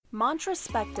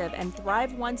Montrospective and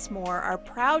Thrive Once More are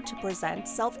proud to present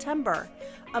Self-Timber,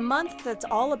 a month that's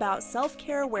all about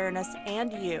self-care awareness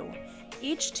and you.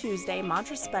 Each Tuesday,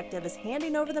 Montrospective is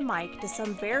handing over the mic to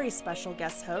some very special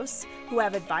guest hosts who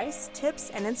have advice, tips,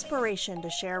 and inspiration to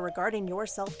share regarding your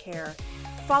self-care.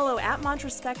 Follow at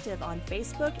Montrospective on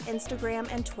Facebook,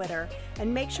 Instagram, and Twitter,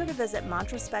 and make sure to visit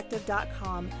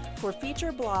montrospective.com for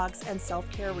feature blogs and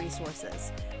self-care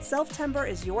resources. Self-Timber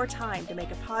is your time to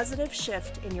make a positive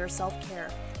shift in your self-care.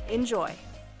 Enjoy!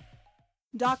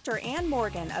 Dr. Ann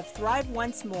Morgan of Thrive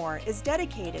Once More is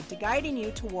dedicated to guiding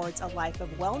you towards a life of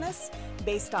wellness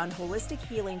based on holistic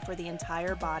healing for the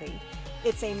entire body.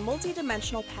 It's a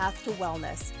multidimensional path to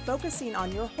wellness, focusing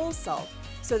on your whole self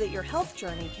so that your health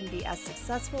journey can be as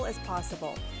successful as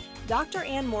possible. Dr.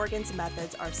 Ann Morgan's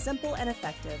methods are simple and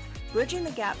effective, bridging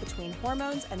the gap between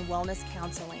hormones and wellness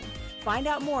counseling. Find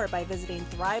out more by visiting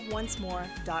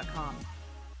thriveoncemore.com.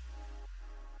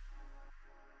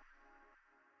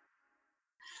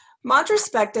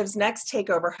 Montrospective's next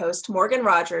takeover host, Morgan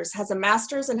Rogers, has a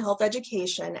master's in health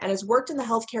education and has worked in the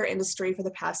healthcare industry for the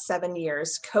past 7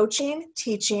 years, coaching,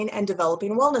 teaching, and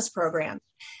developing wellness programs.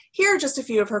 Here are just a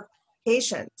few of her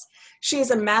qualifications. She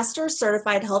is a master's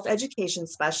certified health education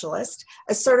specialist,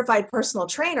 a certified personal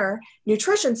trainer,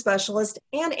 nutrition specialist,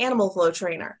 and animal flow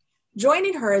trainer.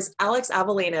 Joining her is Alex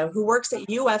Avellino, who works at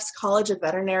UF's College of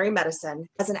Veterinary Medicine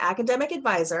as an academic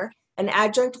advisor, an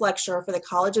adjunct lecturer for the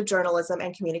College of Journalism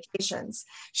and Communications.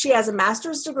 She has a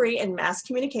master's degree in mass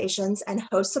communications and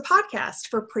hosts a podcast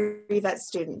for pre-vet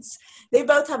students. They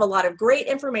both have a lot of great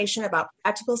information about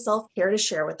practical self-care to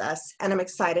share with us, and I'm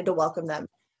excited to welcome them.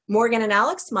 Morgan and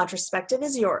Alex, Montrospective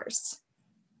is yours.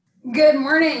 Good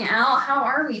morning, Al. How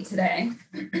are we today?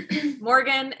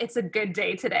 Morgan, it's a good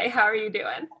day today. How are you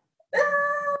doing?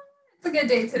 It's a good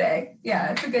day today.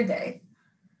 Yeah, it's a good day.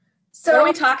 So, what are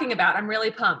we talking about? I'm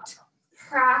really pumped.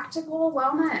 Practical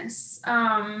wellness.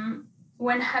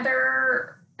 When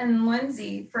Heather and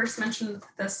Lindsay first mentioned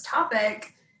this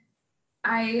topic,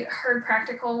 I heard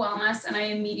practical wellness and I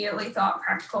immediately thought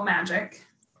practical magic.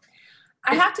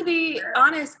 I have to be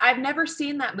honest, I've never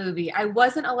seen that movie. I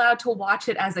wasn't allowed to watch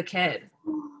it as a kid.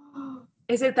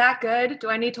 Is it that good? Do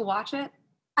I need to watch it?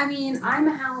 I mean, I'm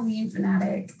a Halloween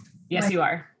fanatic. Yes, you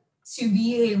are. To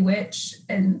be a witch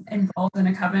and involved in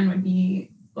a coven would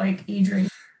be like Adrian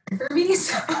for me.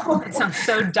 So it sounds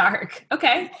so dark.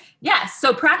 Okay. Yes.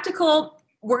 So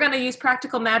we're going to use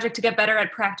practical magic to get better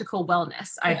at practical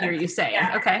wellness. I hear you saying.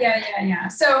 Yeah. Okay. Yeah.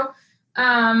 So,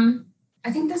 I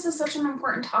think this is such an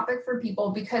important topic for people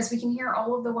because we can hear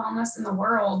all of the wellness in the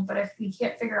world, but if we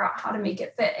can't figure out how to make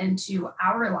it fit into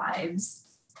our lives,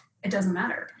 it doesn't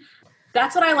matter.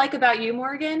 That's what I like about you,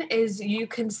 Morgan, is you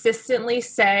consistently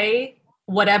say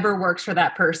whatever works for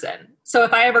that person. So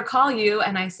if I ever call you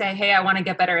and I say, hey, I want to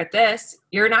get better at this,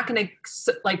 you're not going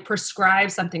to like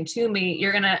prescribe something to me.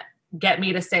 You're going to get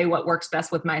me to say what works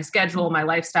best with my schedule, my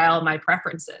lifestyle, my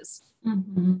preferences.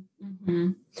 Mm-hmm.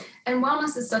 Mm-hmm. And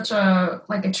wellness is such a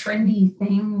trendy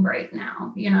thing right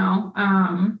now,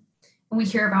 and we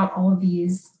hear about all of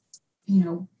these,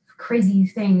 crazy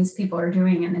things people are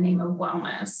doing in the name of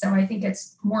wellness. So I think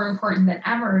it's more important than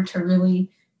ever to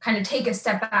really kind of take a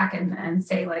step back and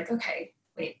say like, okay,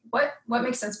 wait, what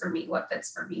makes sense for me? What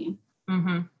fits for me?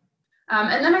 Mm-hmm.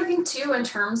 And then I think too, in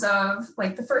terms of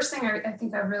like the first thing I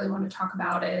think I really want to talk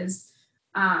about is,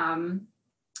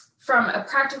 from a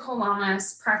practical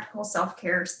wellness, practical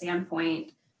self-care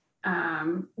standpoint,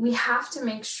 we have to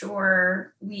make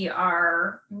sure we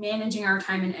are managing our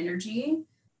time and energy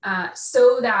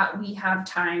so that we have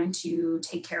time to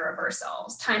take care of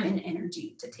ourselves, time and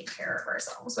energy to take care of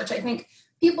ourselves, which I think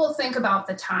people think about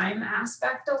the time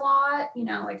aspect a lot,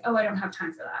 like, oh, I don't have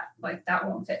time for that. Like that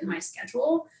won't fit in my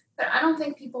schedule. But I don't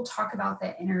think people talk about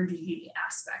the energy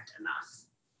aspect enough,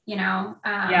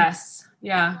 Yes.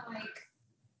 Yeah. Like,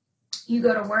 you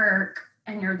go to work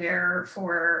and you're there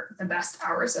for the best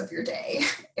hours of your day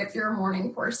if you're a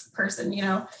morning person,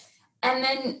 and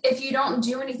then if you don't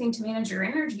do anything to manage your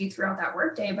energy throughout that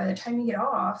workday, by the time you get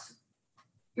off,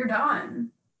 you're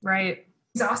done. Right.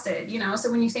 Exhausted,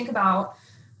 so when you think about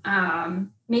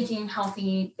making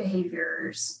healthy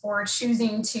behaviors or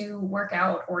choosing to work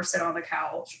out or sit on the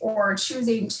couch or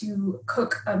choosing to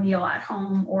cook a meal at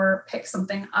home or pick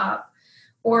something up,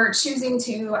 or choosing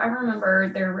to, I remember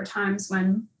there were times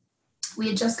when we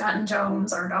had just gotten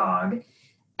Jones, our dog,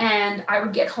 and I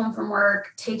would get home from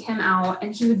work, take him out,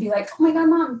 and he would be like, oh my God,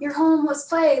 Mom, you're home, let's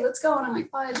play, let's go. And I'm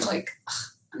like, Bud,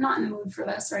 I'm not in the mood for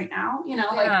this right now.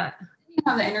 I didn't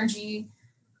have the energy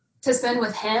to spend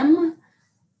with him,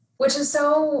 which is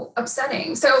so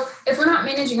upsetting. So if we're not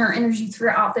managing our energy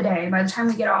throughout the day, by the time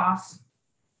we get off,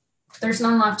 there's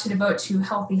none left to devote to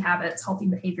healthy habits, healthy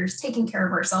behaviors, taking care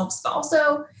of ourselves, but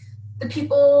also the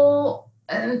people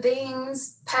and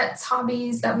things, pets,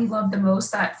 hobbies that we love the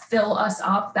most, that fill us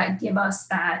up, that give us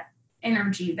that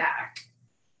energy back,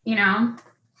 you know?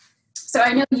 So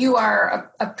I know you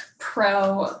are a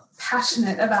pro,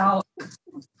 passionate about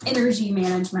energy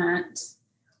management.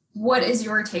 What is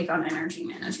your take on energy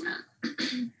management?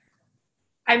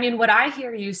 I mean, what I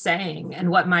hear you saying and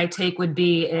what my take would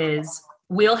be is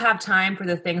we'll have time for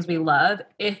the things we love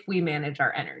if we manage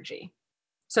our energy.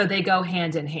 So they go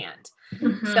hand in hand.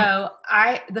 Mm-hmm. So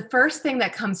the first thing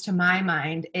that comes to my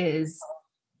mind is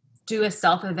do a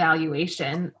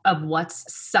self-evaluation of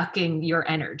what's sucking your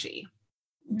energy.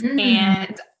 Mm-hmm.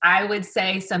 And I would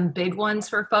say some big ones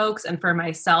for folks and for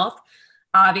myself,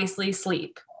 obviously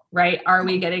sleep, right? Are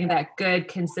we getting that good,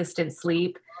 consistent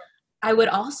sleep? I would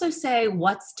also say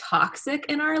what's toxic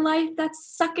in our life that's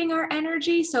sucking our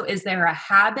energy. So is there a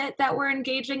habit that we're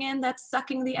engaging in that's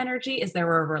sucking the energy? Is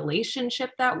there a relationship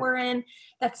that we're in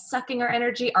that's sucking our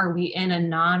energy? Are we in a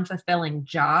non-fulfilling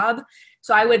job?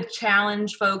 So I would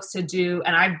challenge folks to do,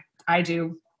 and I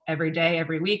do every day,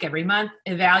 every week, every month,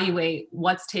 evaluate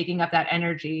what's taking up that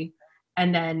energy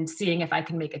and then seeing if I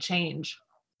can make a change.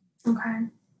 Okay.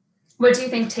 What do you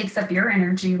think takes up your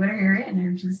energy? What are your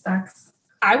energy sucks?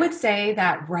 I would say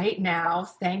that right now,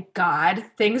 thank God,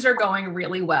 things are going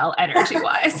really well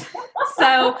energy-wise.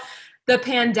 So the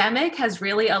pandemic has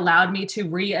really allowed me to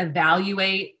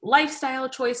reevaluate lifestyle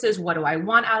choices. What do I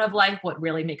want out of life? What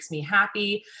really makes me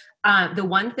happy? The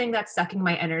one thing that's sucking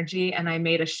my energy, and I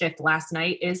made a shift last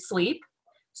night, is sleep.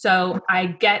 So I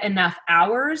get enough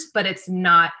hours, but it's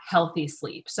not healthy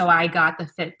sleep. So I got the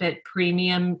Fitbit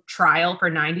premium trial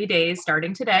for 90 days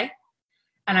starting today.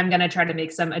 And I'm going to try to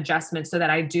make some adjustments so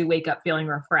that I do wake up feeling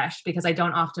refreshed, because I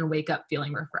don't often wake up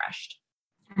feeling refreshed.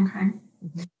 Okay.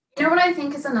 Mm-hmm. You know what I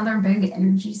think is another big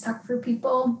energy suck for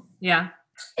people? Yeah.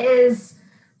 Is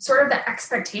sort of the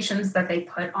expectations that they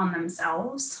put on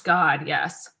themselves. God,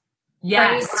 yes.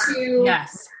 Yes. Right?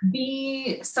 To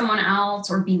be someone else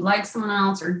or be like someone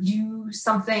else or do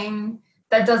something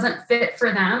that doesn't fit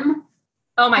for them.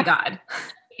 Oh my God.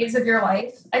 Phase of your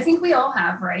life. I think we all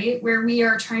have, right? Where we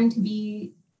are trying to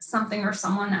be something or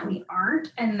someone that we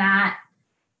aren't, and that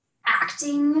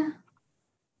acting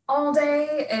all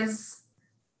day is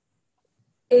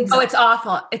exhausting. Oh, it's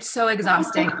awful. It's so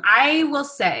exhausting. I will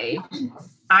say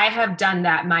I have done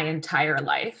that my entire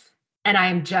life, and I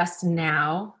am just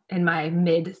now in my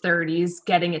mid-30s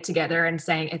getting it together and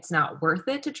saying it's not worth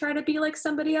it to try to be like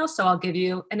somebody else. So I'll give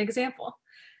you an example.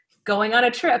 Going on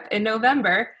a trip in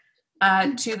November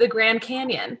to the Grand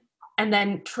Canyon, and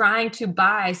then trying to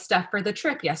buy stuff for the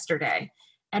trip yesterday.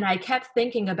 And I kept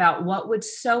thinking about what would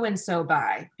so-and-so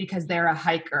buy because they're a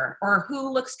hiker, or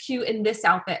who looks cute in this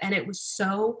outfit. And it was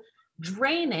so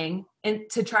draining and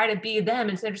to try to be them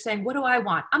instead of saying, what do I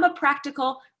want? We're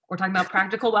talking about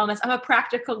practical wellness. I'm a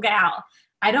practical gal.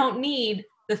 I don't need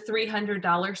the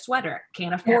 $300 sweater.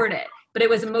 Can't afford it. But it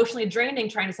was emotionally draining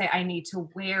trying to say, I need to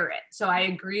wear it. So I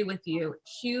agree with you.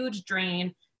 Huge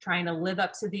drain. Trying to live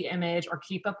up to the image or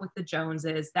keep up with the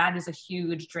Joneses, that is a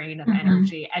huge drain of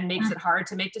energy and makes it hard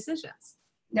to make decisions.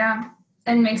 Yeah.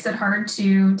 And makes it hard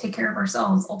to take care of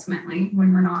ourselves ultimately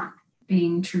when we're not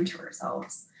being true to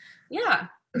ourselves. Yeah.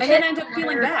 And then end up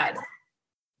feeling bad.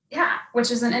 Yeah.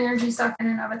 Which is an energy suck in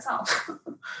and of itself.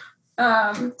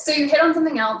 So you hit on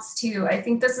something else too. I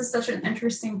think this is such an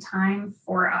interesting time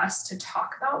for us to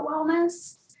talk about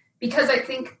wellness, because I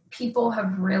think people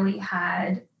have really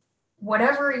had,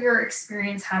 whatever your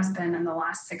experience has been in the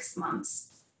last 6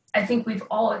 months, I think we've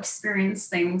all experienced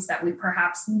things that we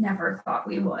perhaps never thought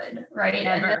we would, right?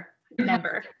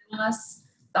 Never. Us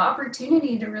the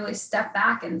opportunity to really step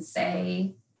back and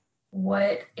say,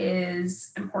 what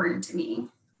is important to me?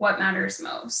 What matters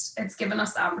most? It's given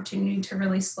us the opportunity to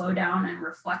really slow down and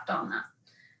reflect on that.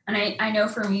 And I know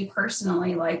for me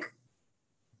personally, like,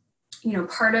 you know,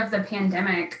 part of the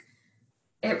pandemic,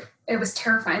 it was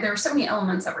terrifying. There were so many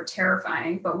elements that were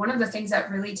terrifying, but one of the things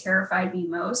that really terrified me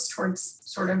most towards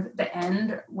sort of the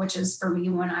end, which is for me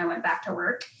when I went back to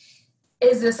work,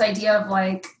 is this idea of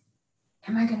like,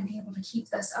 am I going to be able to keep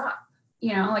this up?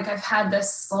 You know, like I've had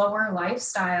this slower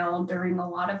lifestyle during a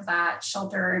lot of that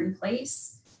shelter in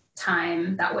place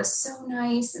time that was so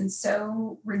nice and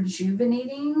so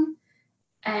rejuvenating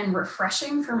and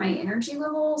refreshing for my energy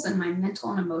levels and my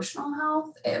mental and emotional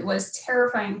health. It was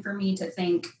terrifying for me to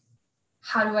think,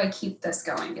 how do I keep this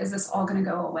going? Is this all going to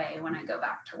go away when I go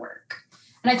back to work?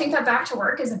 And I think that back to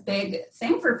work is a big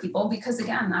thing for people because,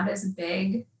 again, that is a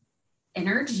big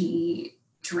energy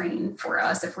drain for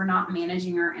us if we're not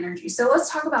managing our energy. So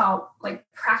let's talk about like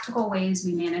practical ways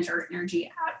we manage our energy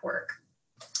at work.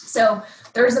 So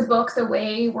there's a book, The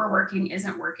Way We're Working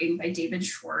Isn't Working by David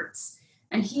Schwartz.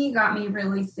 And he got me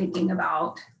really thinking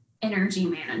about energy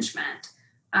management,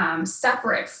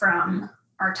 separate from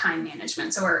our time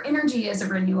management. So our energy is a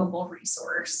renewable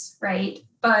resource, right?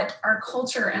 But our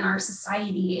culture and our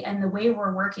society and the way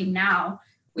we're working now,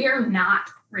 we are not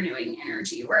renewing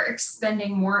energy. We're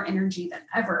expending more energy than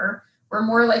ever. We're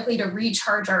more likely to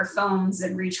recharge our phones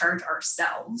than recharge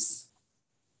ourselves,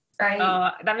 right? Oh,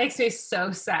 that makes me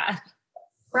so sad.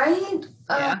 Right?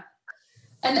 Yeah.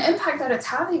 And the impact that it's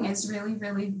having is really,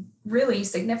 really, really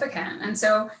significant. And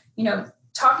so,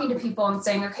 talking to people and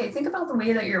saying, okay, think about the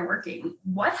way that you're working.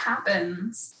 What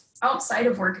happens outside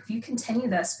of work if you continue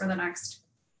this for the next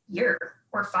year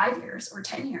or 5 years or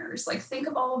 10 years? Like, think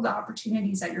of all of the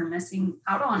opportunities that you're missing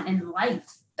out on in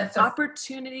life.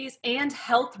 Opportunities and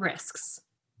health risks.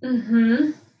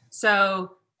 Mm-hmm.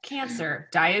 So cancer,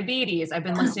 diabetes. I've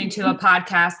been listening to a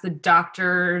podcast,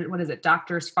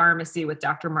 Doctor's Pharmacy with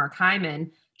Dr. Mark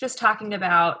Hyman, just talking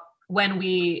about when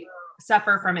we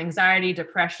suffer from anxiety,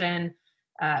 depression,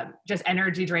 just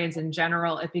energy drains in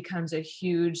general, it becomes a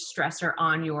huge stressor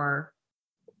on your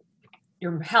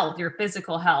health, your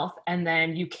physical health, and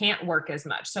then you can't work as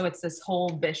much. So it's this whole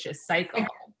vicious cycle.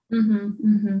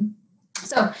 Mm-hmm, mm-hmm.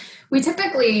 So we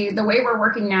typically, the way we're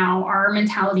working now, our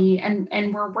mentality, and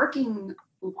we're working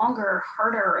longer,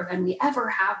 harder than we ever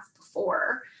have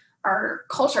before. Our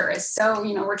culture is so,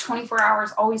 we're 24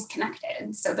 hours always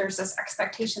connected. So there's this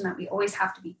expectation that we always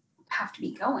have to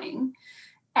be going.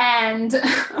 And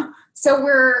so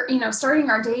we're, starting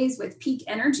our days with peak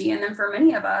energy. And then for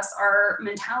many of us, our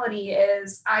mentality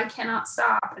is, I cannot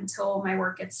stop until my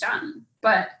work gets done.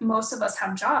 But most of us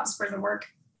have jobs where the work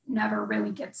never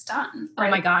really gets done. Right? Oh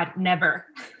my God, never.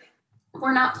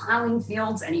 We're not plowing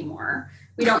fields anymore.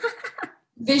 We don't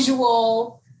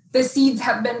visual, the seeds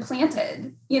have been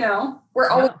planted, we're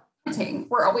always planting.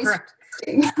 We're always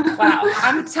planting. Wow.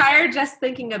 I'm tired just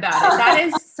thinking about it. That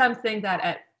is something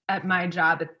that at my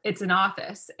job, it's an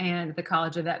office and the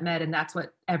College of Vet Med, and that's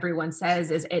what everyone says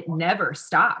is it never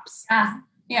stops.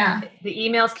 Yeah. The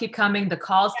emails keep coming, the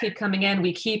calls keep coming in,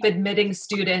 we keep admitting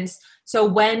students. So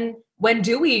when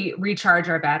do we recharge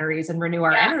our batteries and renew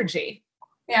our energy?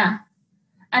 Yeah.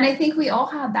 And I think we all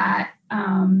have that.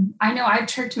 I know I've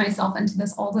tricked myself into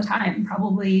this all the time,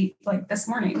 probably like this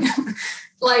morning.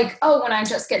 Like, when I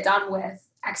just get done with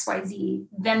XYZ,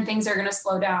 then things are going to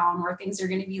slow down or things are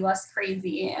going to be less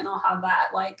crazy and I'll have that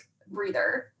like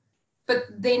breather. But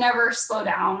they never slow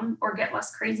down or get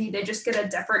less crazy. They just get a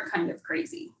different kind of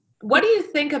crazy. What do you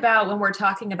think about when we're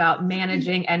talking about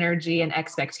managing energy and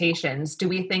expectations? Do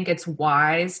we think it's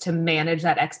wise to manage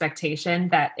that expectation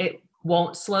that it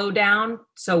won't slow down?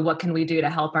 So what can we do to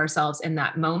help ourselves in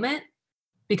that moment?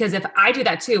 Because if I do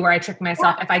that too, where I trick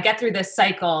myself, if I get through this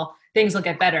cycle, things will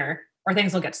get better or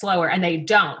things will get slower, and they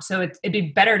don't. So it'd be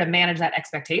better to manage that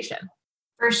expectation.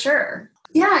 For sure.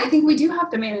 Yeah, I think we do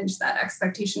have to manage that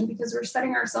expectation because we're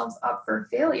setting ourselves up for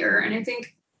failure. And I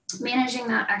think managing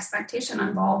that expectation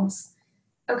involves,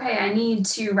 okay, I need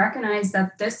to recognize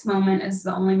that this moment is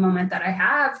the only moment that I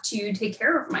have to take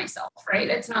care of myself, right?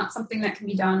 It's not something that can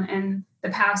be done in the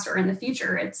past or in the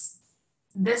future. It's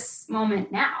this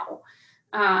moment now.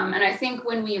 And I think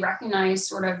when we recognize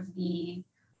sort of the,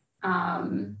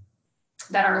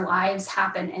 that our lives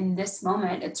happen in this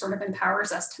moment, it sort of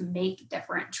empowers us to make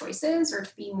different choices or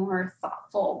to be more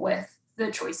thoughtful with the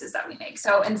choices that we make.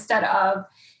 So instead of,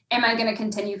 am I going to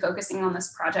continue focusing on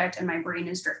this project and my brain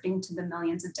is drifting to the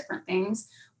millions of different things,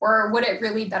 or would it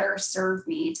really better serve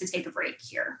me to take a break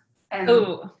here?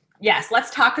 Oh, yes.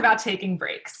 Let's talk about taking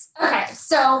breaks. Okay.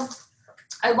 So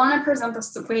I want to present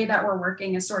this the way that we're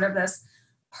working is sort of this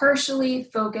partially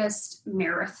focused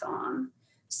marathon.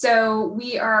 So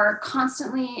we are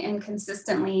constantly and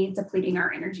consistently depleting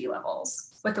our energy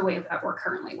levels with the way that we're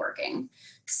currently working.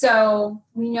 So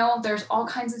we know there's all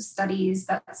kinds of studies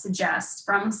that suggest,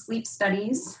 from sleep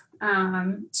studies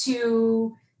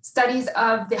to studies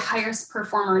of the highest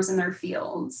performers in their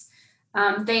fields,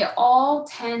 they all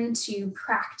tend to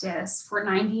practice for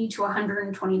 90 to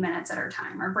 120 minutes at a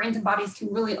time. Our brains and bodies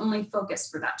can really only focus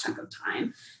for that chunk of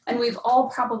time. And we've all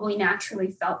probably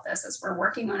naturally felt this as we're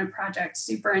working on a project,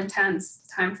 super intense,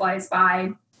 time flies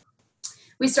by.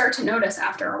 We start to notice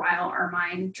after a while our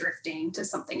mind drifting to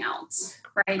something else,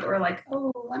 right? Or like,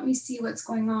 oh, let me see what's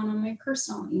going on my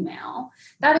personal email.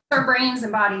 That is our brains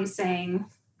and bodies saying,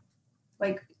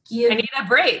 like, I need a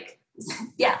break.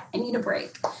 Yeah, I need a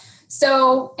break.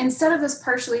 So instead of this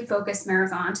partially focused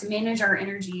marathon, to manage our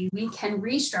energy, we can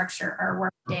restructure our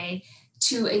workday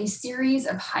to a series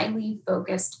of highly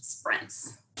focused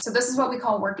sprints. So this is what we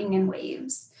call working in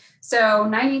waves. So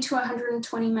 90 to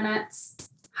 120 minutes,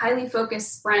 highly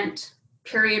focused sprint,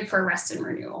 period for rest and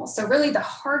renewal. So really the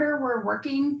harder we're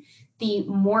working, the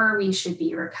more we should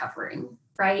be recovering,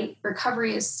 right?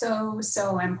 Recovery is so,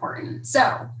 so important.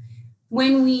 So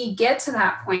when we get to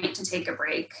that point to take a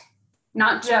break,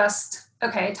 not just,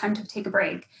 okay, time to take a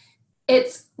break.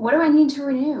 It's what do I need to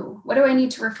renew? What do I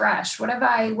need to refresh? What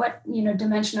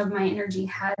dimension of my energy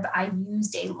have I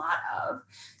used a lot of?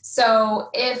 So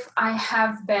if I'm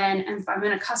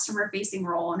in a customer facing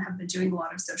role and have been doing a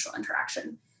lot of social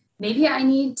interaction, maybe I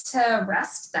need to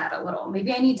rest that a little.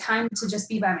 Maybe I need time to just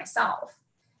be by myself.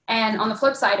 And on the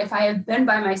flip side, if I have been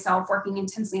by myself working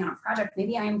intensely on a project,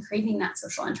 maybe I am craving that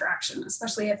social interaction,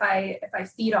 especially if I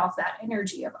feed off that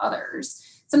energy of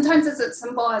others. Sometimes it's as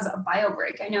simple as a bio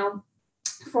break. I know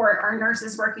for our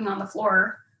nurses working on the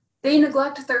floor, they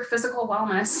neglect their physical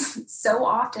wellness so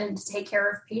often to take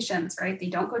care of patients, right? They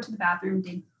don't go to the bathroom,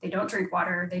 they don't drink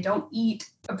water, they don't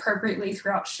eat appropriately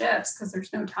throughout shifts because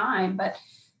there's no time, but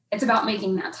it's about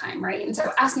making that time, right? And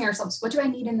so asking ourselves, what do I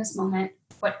need in this moment?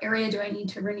 What area do I need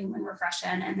to renew and refresh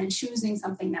in? And then choosing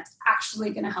something that's actually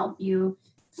going to help you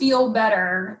feel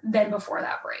better than before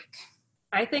that break.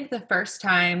 I think the first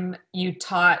time you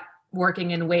taught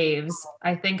working in waves,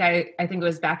 I think it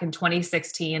was back in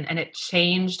 2016, and it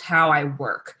changed how I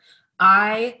work.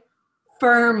 I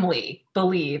firmly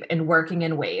believe in working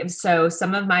in waves. So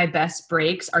some of my best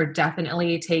breaks are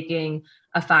definitely taking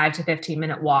a 5 to 15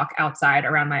 minute walk outside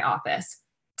around my office.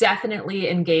 Definitely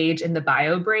engage in the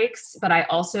bio breaks, but I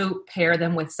also pair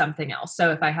them with something else.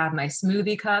 So if I have my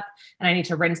smoothie cup and I need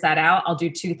to rinse that out, I'll do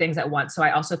two things at once. So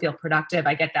I also feel productive.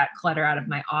 I get that clutter out of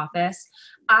my office.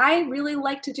 I really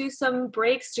like to do some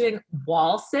breaks doing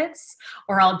wall sits,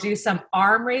 or I'll do some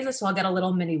arm raises. So I'll get a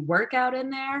little mini workout in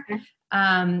there.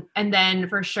 And then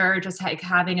for sure, just like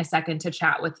having a second to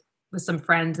chat with some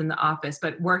friends in the office.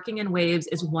 But working in waves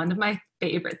is one of my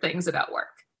favorite things about work.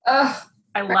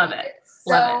 I love it.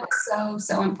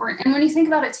 So important. And when you think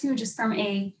about it too, just from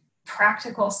a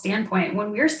practical standpoint,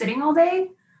 when we're sitting all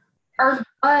day, our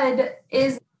blood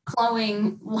is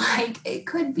flowing like it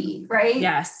could be, right?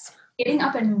 Yes. Getting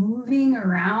up and moving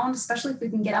around, especially if we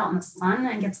can get out in the sun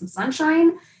and get some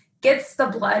sunshine, gets the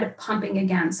blood pumping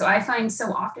again. So I find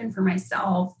so often for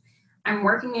myself, I'm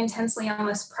working intensely on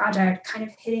this project, kind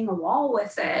of hitting a wall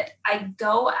with it. I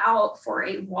go out for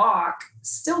a walk,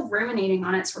 still ruminating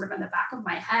on it sort of in the back of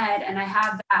my head. And I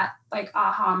have that like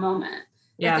aha moment.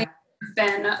 Yeah. The thing I've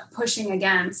been pushing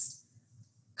against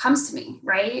comes to me,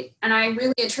 right? And I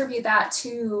really attribute that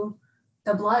to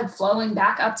the blood flowing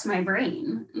back up to my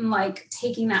brain and like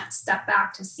taking that step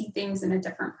back to see things in a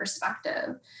different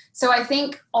perspective. So I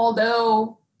think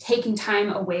although taking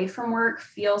time away from work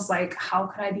feels like, how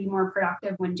could I be more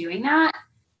productive when doing that?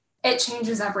 It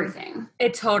changes everything.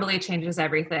 It totally changes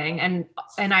everything. And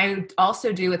I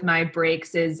also do with my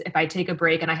breaks is if I take a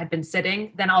break and I had been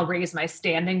sitting, then I'll raise my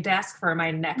standing desk for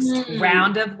my next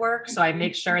round of work. So I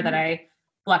make sure that I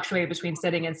fluctuate between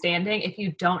sitting and standing. If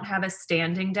you don't have a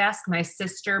standing desk, my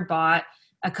sister bought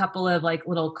a couple of like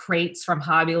little crates from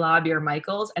Hobby Lobby or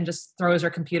Michael's and just throws her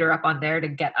computer up on there to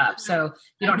get up. So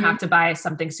you don't have to buy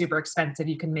something super expensive.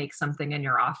 You can make something in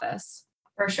your office.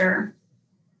 For sure.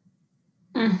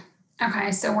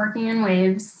 Okay. So working in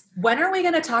waves. When are we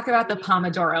going to talk about the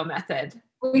Pomodoro method?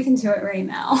 We can do it right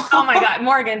now. Oh my God,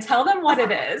 Morgan, tell them what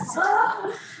it is.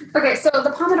 Okay. So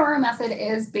the Pomodoro method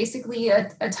is basically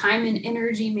a time and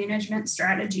energy management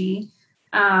strategy.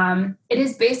 It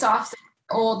is based off the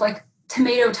old like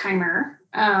tomato timer.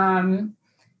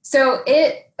 So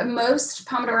most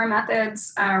Pomodoro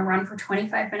methods run for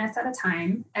 25 minutes at a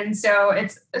time. And so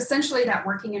it's essentially that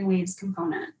working in waves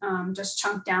component, just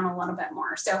chunked down a little bit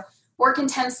more. So work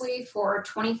intensely for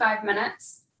 25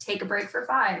 minutes, take a break for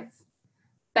 5,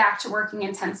 back to working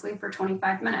intensely for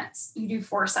 25 minutes. You do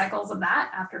 4 cycles of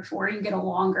that. After 4, you get a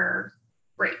longer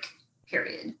break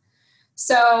period.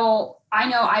 So I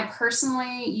know I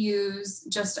personally use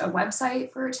just a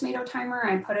website for a tomato timer.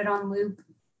 I put it on loop.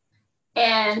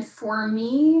 And for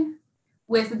me,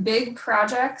 with big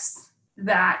projects,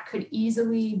 that could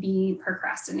easily be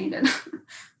procrastinated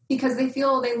because they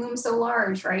loom so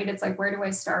large, right? It's like, where do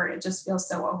I start? It just feels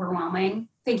so overwhelming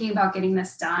thinking about getting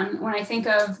this done. When I think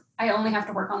of, I only have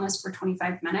to work on this for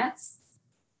 25 minutes,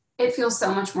 it feels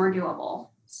so much more doable.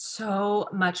 So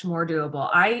much more doable.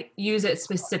 I use it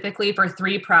specifically for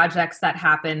 3 projects that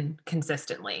happen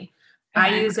consistently. Okay.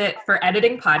 I use it for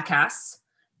editing podcasts,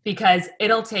 because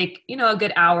it'll take, a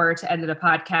good hour to edit a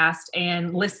podcast,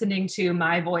 and listening to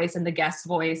my voice and the guest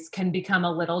voice can become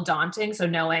a little daunting. So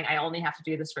knowing I only have to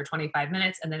do this for 25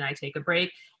 minutes and then I take a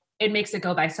break, it makes it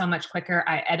go by so much quicker.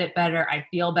 I edit better. I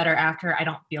feel better after. I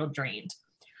don't feel drained.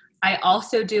 I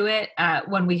also do it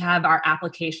when we have our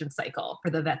application cycle for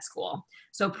the vet school.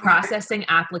 So processing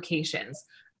applications.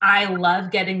 I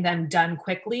love getting them done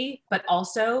quickly, but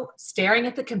also staring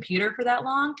at the computer for that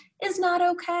long is not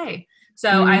okay.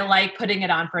 So I like putting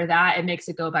it on for that. It makes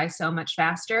it go by so much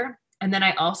faster. And then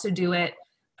I also do it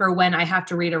for when I have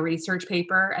to read a research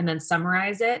paper and then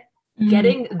summarize it.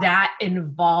 Getting that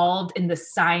involved in the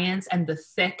science and the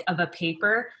thick of a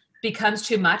paper becomes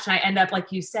too much. And I end up,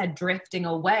 like you said, drifting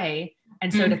away.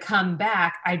 And so to come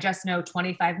back, I just know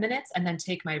 25 minutes and then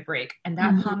take my break. And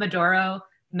that Pomodoro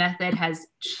method has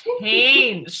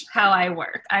changed how I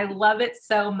work. I love it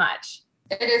so much.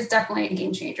 It is definitely a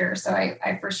game changer. So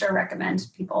I for sure recommend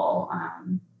people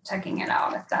checking it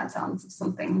out if that sounds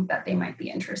something that they might be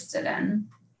interested in.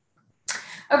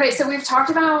 Okay, so we've talked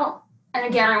about, and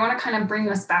again, I want to kind of bring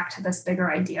us back to this bigger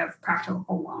idea of practical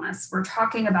wellness. We're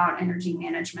talking about energy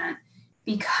management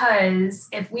because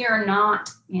if we are not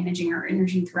managing our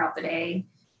energy throughout the day,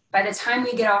 by the time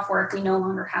we get off work, we no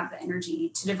longer have the energy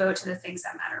to devote to the things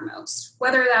that matter most,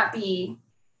 whether that be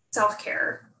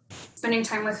self-care, spending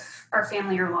time with our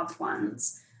family or loved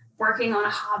ones, working on a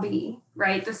hobby,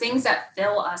 right? The things that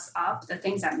fill us up, the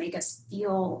things that make us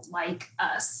feel like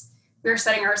us. We're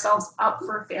setting ourselves up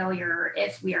for failure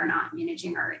if we are not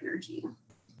managing our energy.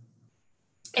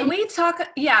 Can we talk?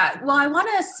 Yeah. Well, I want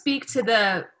to speak to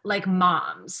the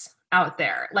moms out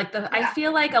there. I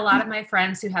feel like a lot of my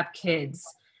friends who have kids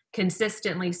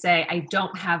consistently say, I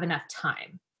don't have enough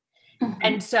time.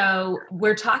 And so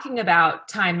we're talking about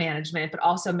time management, but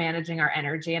also managing our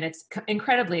energy. And it's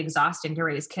incredibly exhausting to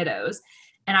raise kiddos.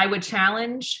 And I would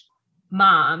challenge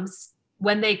moms,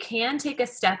 when they can take a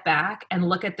step back and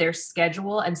look at their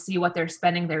schedule and see what they're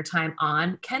spending their time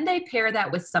on, can they pair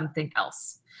that with something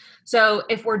else? So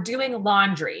if we're doing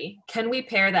laundry, can we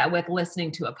pair that with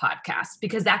listening to a podcast?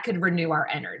 Because that could renew our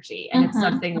energy and it's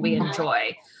something we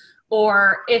enjoy.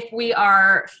 Or if we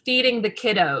are feeding the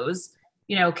kiddos,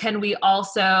 can we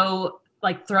also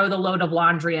throw the load of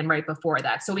laundry in right before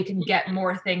that so we can get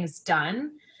more things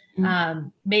done?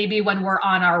 Maybe when we're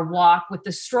on our walk with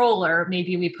the stroller,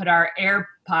 maybe we put our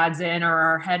AirPods in or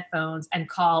our headphones and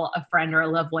call a friend or a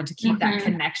loved one to keep that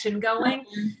connection going.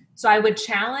 So I would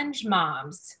challenge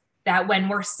moms that when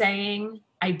we're saying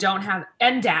I don't have,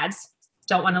 and dads,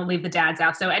 don't want to leave the dads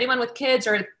out. So anyone with kids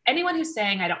or anyone who's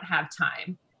saying I don't have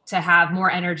time to have more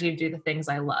energy to do the things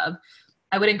I love,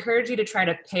 I would encourage you to try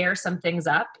to pair some things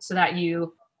up so that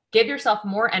you give yourself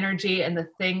more energy in the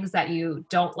things that you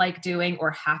don't like doing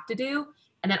or have to do.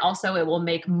 And then also it will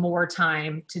make more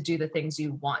time to do the things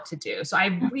you want to do. So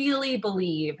I really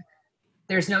believe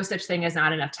there's no such thing as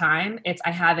not enough time. It's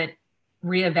I haven't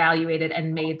reevaluated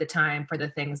and made the time for the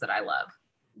things that I love.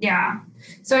 Yeah.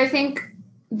 So I think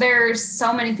there's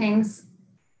so many things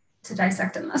to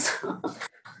dissect in this.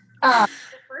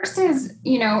 First is,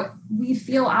 we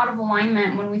feel out of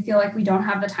alignment when we feel like we don't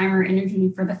have the time or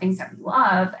energy for the things that we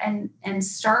love, and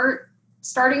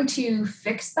starting to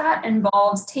fix that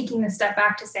involves taking the step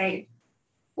back to say,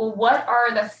 well, what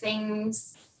are the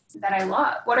things that I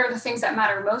love? What are the things that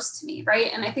matter most to me,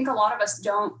 right? And I think a lot of us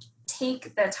don't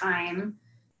take the time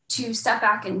to step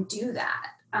back and do that.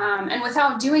 And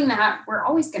without doing that, we're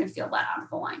always going to feel that out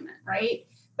of alignment, right?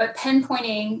 But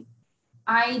pinpointing,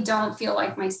 I don't feel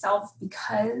like myself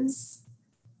because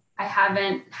I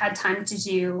haven't had time to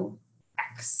do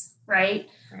X, right?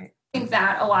 I think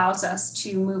that allows us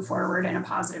to move forward in a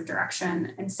positive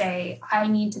direction and say, I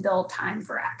need to build time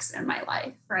for X in my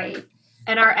life, right?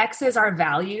 And our X's are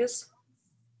values.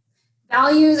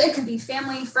 Values, it could be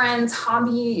family, friends,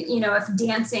 hobby, if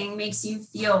dancing makes you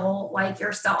feel like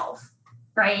yourself,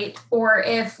 right? Or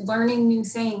if learning new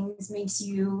things makes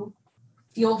you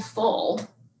feel full,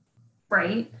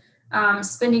 right?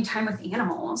 Spending time with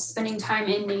animals, spending time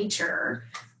in nature,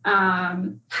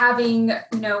 having,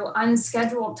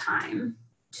 unscheduled time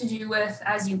to do with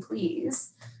as you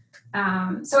please.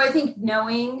 So I think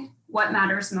knowing what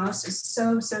matters most is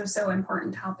so, so, so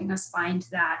important to helping us find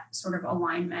that sort of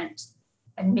alignment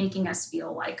and making us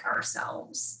feel like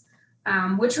ourselves,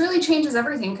 which really changes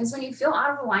everything. Because when you feel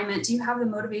out of alignment, do you have the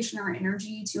motivation or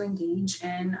energy to engage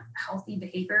in healthy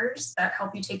behaviors that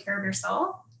help you take care of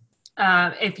yourself?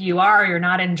 If you are, you're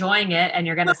not enjoying it and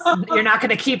you're not going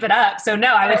to keep it up. So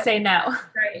no, I would say no.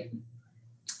 Right.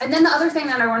 And then the other thing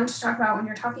that I wanted to talk about when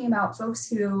you're talking about folks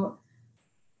who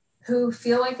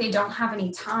feel like they don't have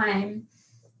any time,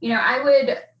 I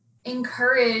would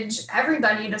encourage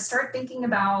everybody to start thinking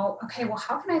about, okay, well,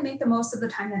 how can I make the most of the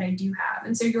time that I do have?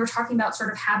 And so you were talking about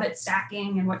sort of habit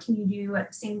stacking and what can you do at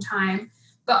the same time.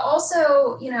 But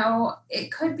also,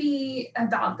 it could be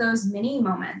about those mini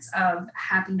moments of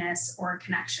happiness or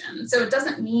connection. So it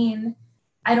doesn't mean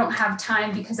I don't have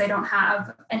time because I don't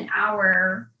have an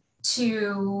hour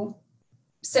to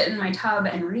sit in my tub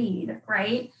and read,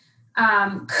 right?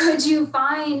 Could you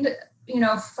find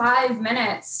 5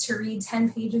 minutes to read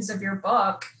 10 pages of your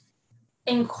book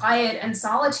in quiet and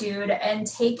solitude and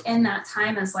take in that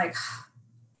time as like,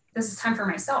 this is time for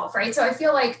myself, right? So I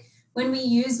feel like when we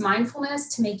use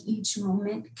mindfulness to make each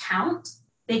moment count,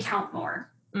 they count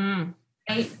more,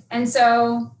 right? And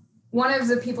so one of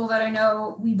the people that I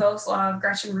know we both love,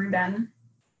 Gretchen Rubin,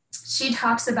 she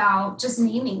talks about just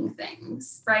naming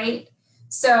things, right?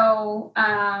 So,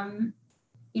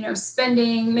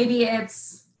 spending, maybe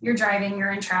it's you're driving,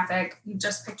 you're in traffic, you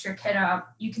just picked your kid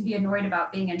up, you can be annoyed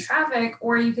about being in traffic,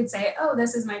 or you could say, oh,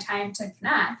 this is my time to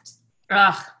connect.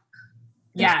 Ugh.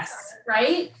 Yes.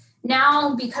 Right?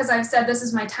 Now, because I've said this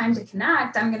is my time to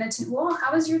connect, I'm going to, well,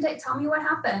 how was your day? Tell me what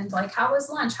happened. Like, how was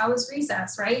lunch? How was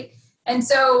recess? Right? And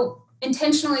so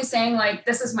intentionally saying like,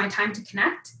 this is my time to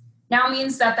connect now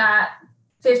means that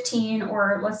 15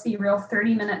 or let's be real,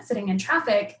 30 minutes sitting in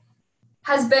traffic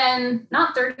has been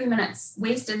not 30 minutes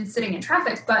wasted sitting in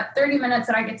traffic, but 30 minutes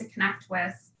that I get to connect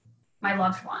with my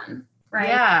loved one. Right.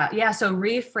 Yeah. So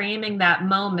reframing that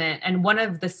moment. And one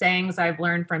of the sayings I've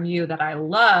learned from you that I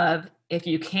love, if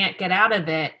you can't get out of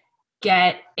it,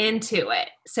 get into it.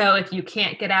 So if you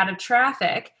can't get out of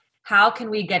traffic, how can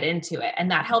we get into it? And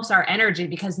that helps our energy,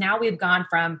 because now we've gone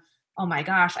from, oh my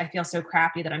gosh, I feel so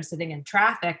crappy that I'm sitting in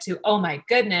traffic, to, oh my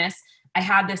goodness, I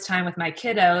had this time with my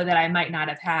kiddo that I might not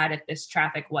have had if this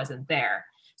traffic wasn't there.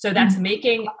 So that's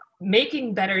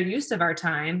making better use of our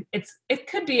time. It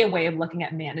could be a way of looking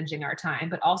at managing our time,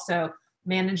 but also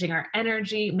managing our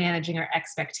energy, managing our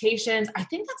expectations. I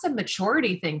think that's a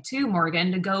maturity thing too,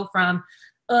 Morgan, to go from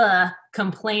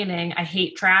complaining, I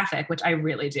hate traffic, which I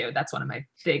really do. That's one of my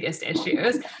biggest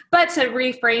issues. But to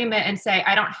reframe it and say,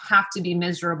 I don't have to be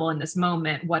miserable in this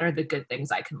moment. What are the good things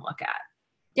I can look at?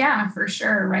 Yeah, for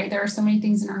sure. Right. There are so many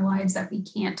things in our lives that we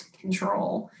can't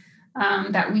control,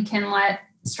 that we can let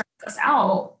stress us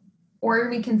out. Or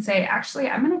we can say, actually,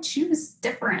 I'm going to choose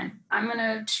different. I'm going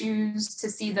to choose to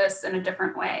see this in a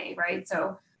different way, right?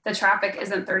 So the traffic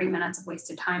isn't 30 minutes of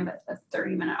wasted time, but a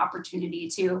 30-minute opportunity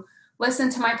to listen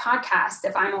to my podcast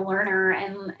if I'm a learner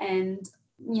and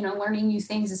learning new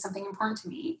things is something important to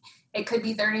me. It could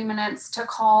be 30 minutes to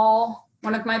call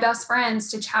one of my best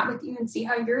friends to chat with you and see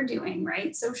how you're doing,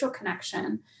 right? Social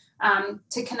connection,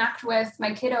 to connect with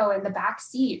my kiddo in the back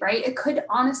seat, right? It could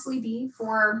honestly be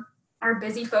for our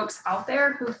busy folks out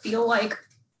there who feel like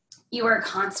you are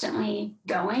constantly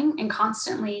going and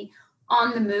constantly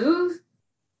on the move.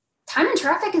 Time in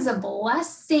traffic is a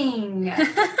blessing,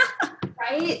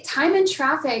 right? Time in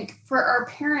traffic for our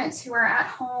parents who are at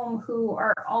home, who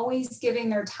are always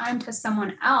giving their time to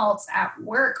someone else, at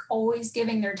work, always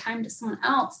giving their time to someone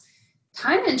else.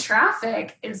 Time in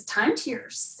traffic is time to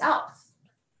yourself.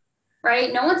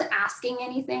 Right? No one's asking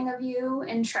anything of you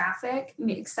in traffic,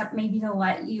 except maybe to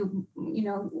let you,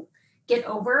 get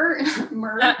over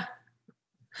murder.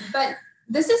 But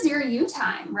this is your you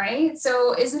time, right?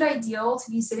 So is it ideal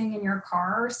to be sitting in your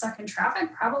car stuck in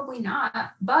traffic? Probably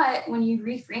not. But when you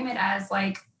reframe it as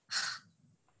like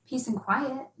peace and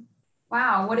quiet,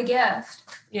 wow, what a gift.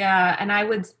 Yeah. And I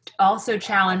would also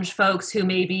challenge folks who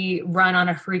maybe run on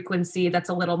a frequency that's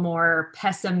a little more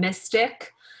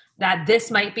pessimistic, that this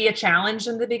might be a challenge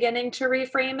in the beginning to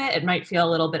reframe it. It might feel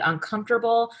a little bit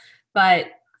uncomfortable, but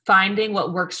finding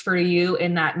what works for you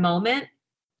in that moment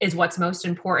is what's most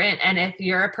important. And if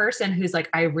you're a person who's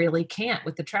like, I really can't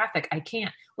with the traffic, I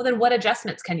can't. Well, then what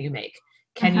adjustments can you make?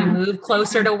 Can you move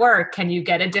closer to work? Can you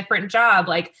get a different job?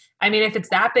 If it's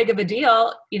that big of a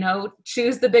deal,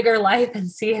 choose the bigger life and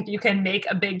see if you can make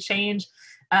a big change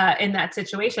in that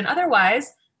situation.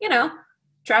 Otherwise,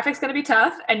 traffic's going to be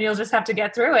tough and you'll just have to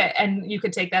get through it. And you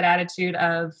could take that attitude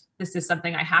of, this is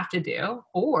something I have to do,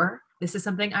 or this is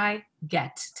something I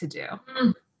get to do.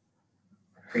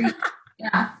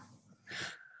 Yeah.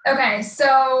 Okay.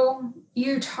 So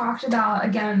you talked about,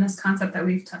 again, this concept that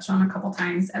we've touched on a couple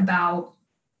times about,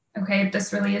 okay, if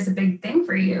this really is a big thing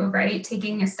for you, right?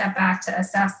 Taking a step back to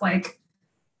assess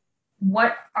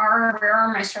where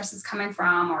are my stresses coming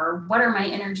from, or what are my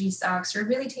energy sucks, or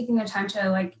really taking the time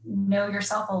to know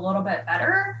yourself a little bit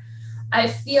better, I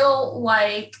feel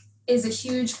like is a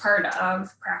huge part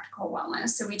of practical wellness.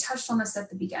 So we touched on this at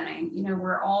the beginning.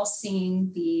 We're all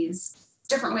seeing these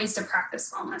different ways to practice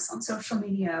wellness on social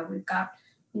media. We've got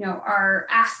our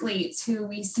athletes who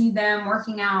we see them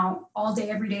working out all day,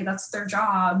 every day. That's their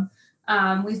job.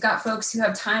 We've got folks who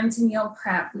have time to meal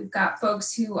prep. We've got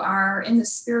folks who are in the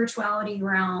spirituality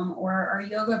realm or are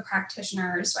yoga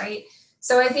practitioners, right?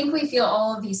 So I think we feel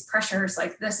all of these pressures,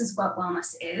 like this is what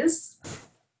wellness is,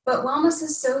 but wellness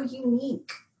is so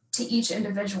unique to each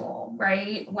individual,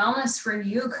 right? Wellness for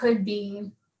you could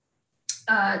be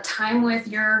time with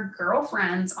your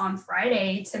girlfriends on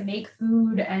Friday to make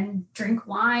food and drink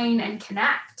wine and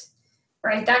connect,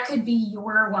 right? That could be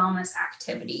your wellness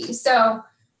activity. So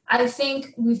I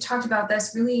think we've talked about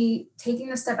this, really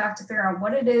taking a step back to figure out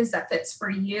what it is that fits for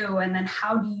you, and then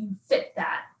how do you fit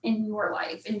that in your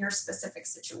life, in your specific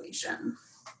situation.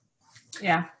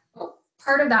 Yeah.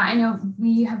 Part of that, I know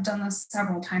we have done this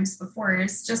several times before,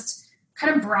 is just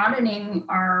kind of broadening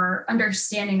our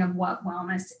understanding of what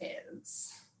wellness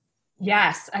is.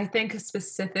 Yes, I think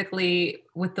specifically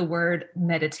with the word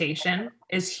meditation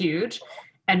is huge.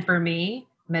 And for me,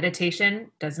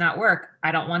 meditation does not work.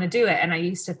 I don't want to do it. And I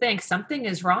used to think something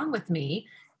is wrong with me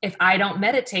if I don't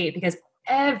meditate, because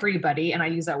everybody, and I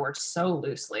use that word so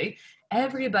loosely,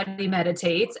 everybody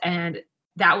meditates and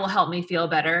that will help me feel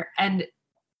better. And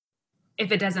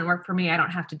if it doesn't work for me, I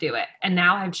don't have to do it. And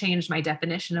now I've changed my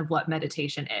definition of what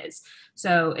meditation is.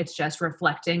 So it's just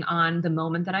reflecting on the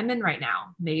moment that I'm in right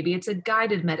now. Maybe it's a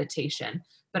guided meditation,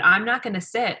 but I'm not going to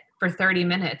sit for 30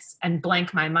 minutes and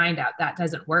blank my mind out. That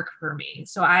doesn't work for me.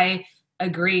 So I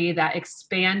agree that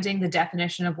expanding the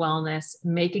definition of wellness,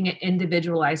 making it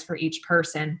individualized for each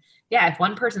person. Yeah, if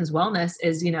one person's wellness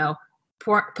is,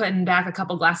 putting back a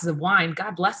couple glasses of wine,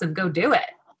 God bless them, go do it.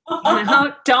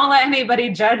 Don't let anybody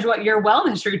judge what your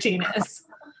wellness routine is.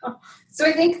 So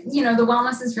I think, the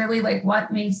wellness is really like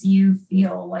what makes you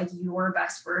feel like your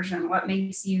best version, what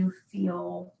makes you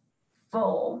feel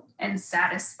full and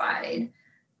satisfied.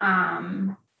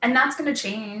 And that's going to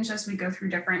change as we go through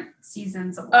different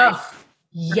seasons of life. Oh,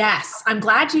 yes. I'm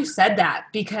glad you said that,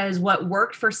 because what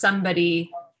worked for somebody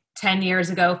 10 years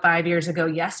ago, 5 years ago,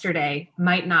 yesterday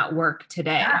might not work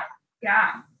today.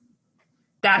 Yeah.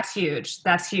 That's huge.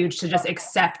 That's huge, to just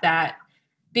accept that,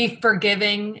 be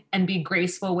forgiving and be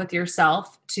graceful with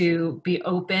yourself, to be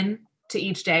open to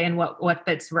each day and what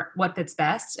fits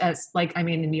best.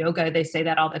 In yoga, they say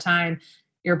that all the time.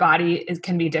 Your body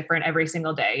can be different every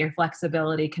single day. Your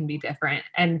flexibility can be different,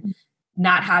 and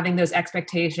not having those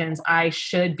expectations, I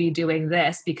should be doing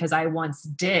this because I once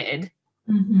did,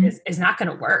 is not going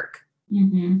to work.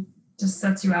 Mm-hmm. Just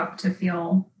sets you up to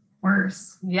feel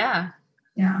worse. Yeah.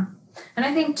 Yeah. And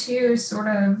I think too, sort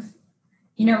of,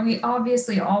 we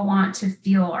obviously all want to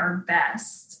feel our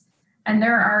best. And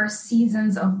there are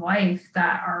seasons of life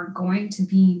that are going to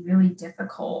be really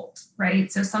difficult,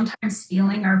 right? So sometimes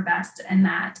feeling our best in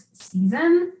that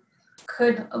season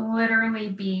could literally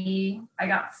be, I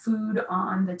got food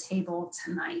on the table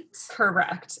tonight.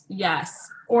 Correct. Yes.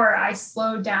 Or I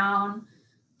slowed down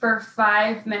for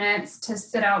 5 minutes to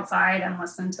sit outside and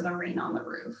listen to the rain on the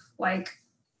roof. Like,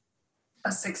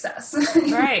 a success.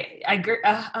 Right. I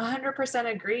 100%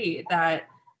 agree that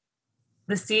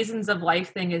the seasons of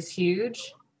life thing is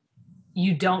huge.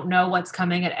 You don't know what's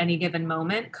coming at any given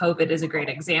moment. COVID is a great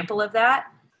example of that.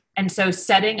 And so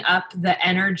setting up the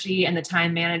energy and the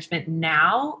time management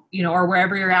now, or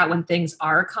wherever you're at when things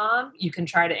are calm, you can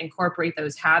try to incorporate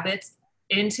those habits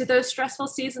into those stressful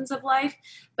seasons of life.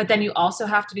 But then you also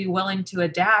have to be willing to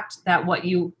adapt that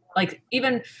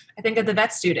even I think of the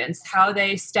vet students, how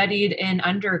they studied in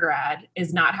undergrad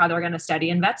is not how they're going to study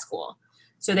in vet school.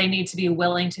 So they need to be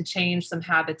willing to change some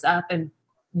habits up and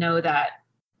know that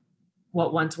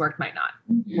what once worked might not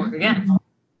work again.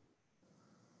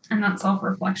 And that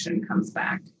self-reflection comes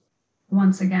back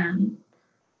once again.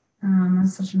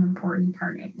 That's such an important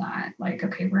part of that. Like,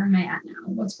 okay, where am I at now?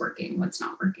 What's working? What's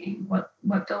not working?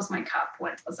 What fills my cup?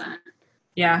 What doesn't?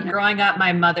 Yeah. Growing up,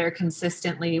 my mother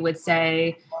consistently would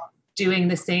say, doing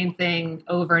the same thing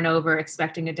over and over,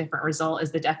 expecting a different result,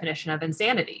 is the definition of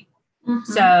insanity.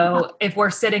 Mm-hmm. So if we're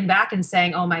sitting back and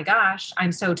saying, oh my gosh,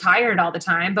 I'm so tired all the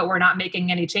time, but we're not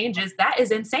making any changes, that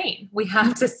is insane. We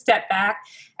have to step back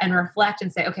and reflect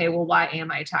and say, okay, well, why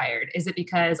am I tired? Is it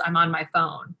because I'm on my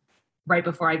phone right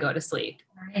before I go to sleep?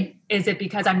 Right. Is it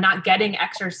because I'm not getting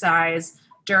exercise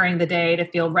during the day to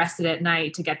feel rested at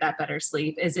night to get that better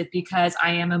sleep? Is it because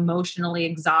I am emotionally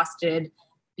exhausted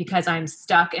because I'm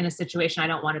stuck in a situation I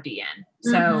don't want to be in?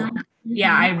 So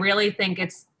yeah, I really think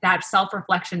it's that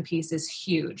self-reflection piece is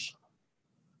huge.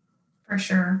 For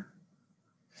sure.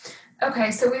 Okay.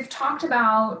 So we've talked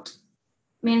about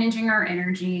managing our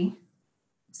energy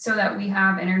so that we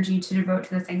have energy to devote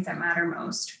to the things that matter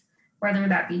most. whether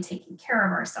that be taking care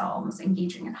of ourselves,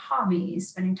 engaging in hobbies,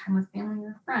 spending time with family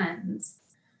or friends.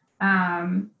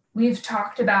 We've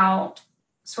talked about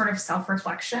sort of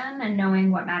self-reflection and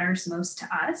knowing what matters most to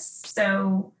us.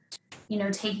 So,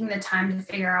 taking the time to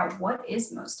figure out what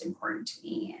is most important to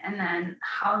me, and then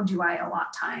how do I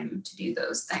allot time to do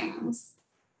those things.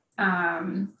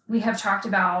 We have talked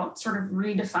about sort of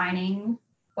redefining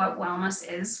what wellness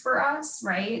is for us,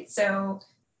 right? So,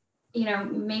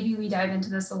 maybe we dive into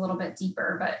this a little bit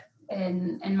deeper, but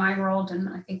in my world, and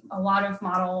I think a lot of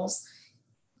models,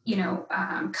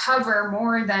 cover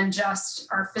more than just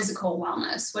our physical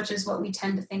wellness, which is what we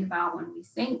tend to think about when we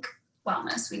think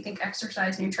wellness. We think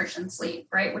exercise, nutrition, sleep,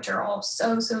 right? Which are all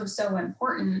so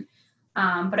important.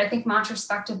 But I think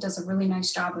Montrospective does a really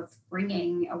nice job of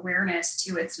bringing awareness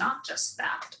to it's not just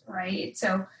that, right?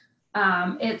 So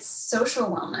it's social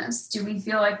wellness. Do we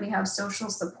feel like we have social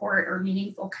support or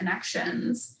meaningful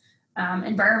connections?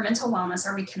 Environmental wellness.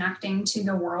 Are we connecting to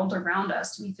the world around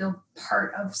us? Do we feel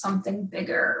part of something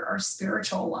bigger? Or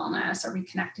spiritual wellness? Are we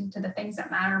connecting to the things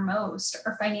that matter most?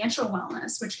 Or financial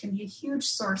wellness, which can be a huge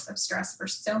source of stress for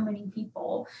so many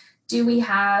people. Do we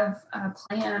have a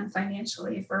plan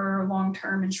financially for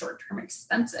long-term and short-term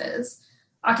expenses?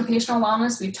 Occupational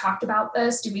wellness, we've talked about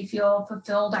this. Do we feel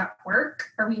fulfilled at work?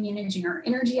 Are we managing our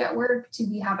energy at work? Do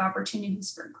we have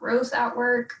opportunities for growth at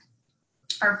work?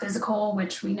 Our physical,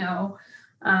 which we know,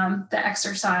 the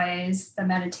exercise, the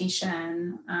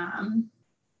meditation,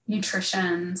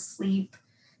 nutrition, sleep,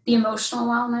 the emotional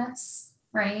wellness,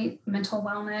 right? Mental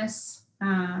wellness.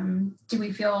 Do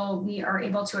we feel we are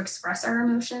able to express our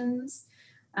emotions?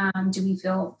 Do we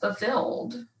feel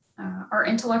fulfilled? Our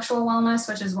intellectual wellness,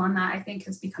 which is one that I think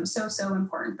has become so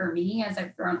important for me as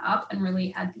I've grown up and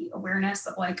really had the awareness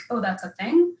of like, oh, that's a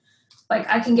thing. Like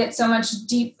I can get so much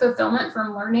deep fulfillment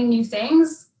from learning new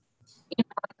things.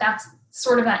 That's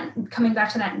sort of that coming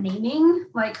back to that naming,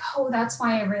 like, oh, that's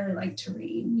why I really like to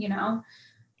read,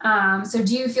 So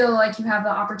do you feel like you have the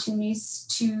opportunities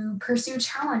to pursue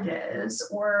challenges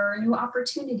or new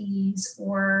opportunities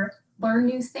or learn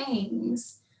new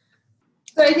things?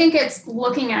 So I think it's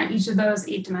looking at each of those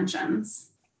 8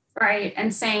 dimensions, right?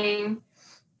 And saying,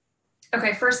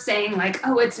 okay, first saying like,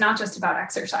 oh, it's not just about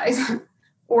exercise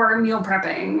or meal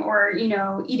prepping or,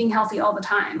 eating healthy all the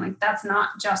time. Like that's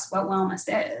not just what wellness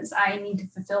is. I need to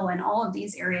fulfill in all of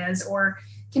these areas or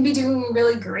can be doing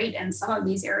really great in some of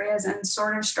these areas and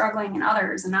sort of struggling in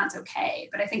others, and that's okay.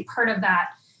 But I think part of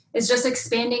that is just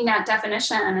expanding that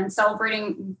definition and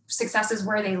celebrating successes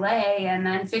where they lay and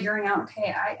then figuring out,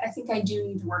 okay, I think I do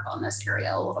need to work on this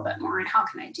area a little bit more and how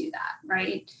can I do that,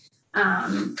 right?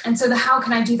 And so the how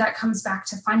can I do that comes back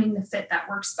to finding the fit that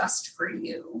works best for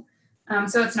you.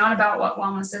 So it's not about what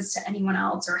wellness is to anyone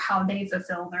else or how they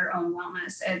fulfill their own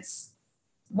wellness. It's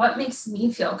what makes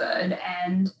me feel good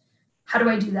and how do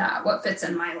I do that? What fits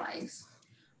in my life?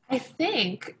 I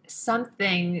think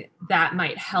something that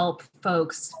might help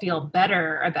folks feel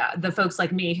better about the folks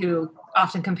like me who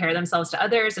often compare themselves to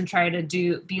others and try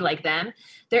to be like them.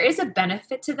 There is a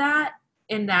benefit to that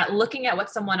in that looking at what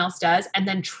someone else does and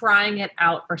then trying it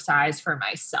out for size for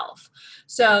myself.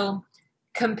 So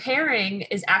comparing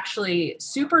is actually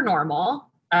super normal.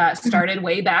 Started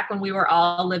way back when we were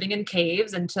all living in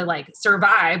caves, and to like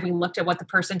survive, we looked at what the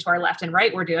person to our left and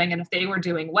right were doing. And if they were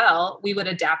doing well, we would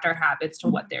adapt our habits to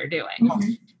what they're doing.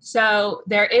 Mm-hmm. So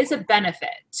there is a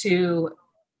benefit to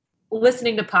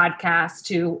listening to podcasts,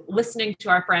 to listening to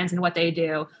our friends and what they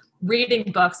do,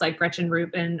 reading books like Gretchen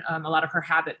Rubin, a lot of her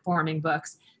habit forming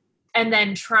books, and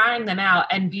then trying them out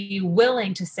and be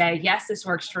willing to say, yes, this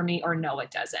works for me, or no, it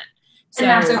doesn't. So, and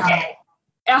that's okay.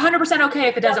 100% okay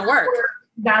if it doesn't work.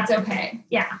 That's okay.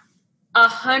 Yeah.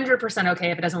 100%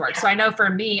 okay if it doesn't work. So I know for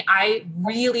me, I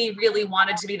really, really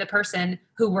wanted to be the person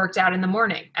who worked out in the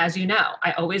morning. As you know,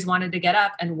 I always wanted to get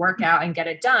up and work out and get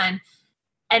it done.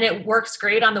 And it works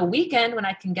great on the weekend when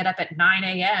I can get up at 9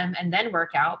 a.m. and then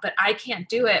work out, but I can't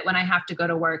do it when I have to go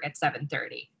to work at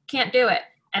 7:30. Can't do it.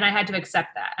 And I had to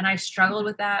accept that. And I struggled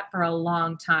with that for a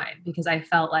long time because I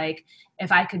felt like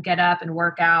if I could get up and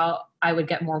work out, I would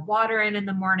get more water in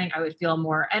the morning. I would feel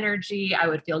more energy. I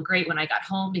would feel great when I got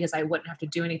home because I wouldn't have to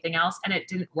do anything else. And it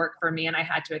didn't work for me. And I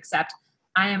had to accept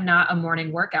I am not a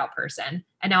morning workout person.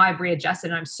 And now I've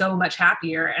readjusted and I'm so much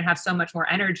happier and have so much more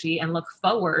energy and look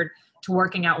forward to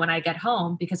working out when I get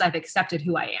home because I've accepted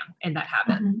who I am in that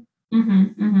habit. Mm-hmm.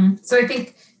 Mm-hmm. Mm-hmm. So I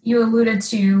think you alluded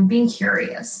to being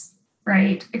curious,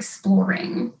 right?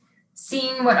 Exploring,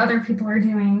 seeing what other people are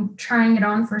doing, trying it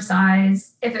on for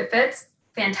size. If it fits,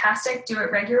 fantastic. Do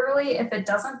it regularly. If it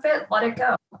doesn't fit, let it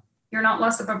go. You're not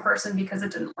less of a person because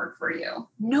it didn't work for you.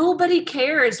 Nobody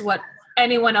cares what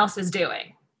anyone else is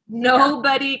doing.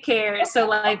 Nobody cares. So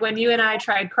like when you and I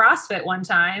tried CrossFit one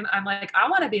time, I'm like, I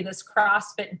want to be this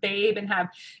CrossFit babe and have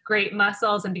great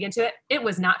muscles and be into it. It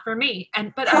was not for me.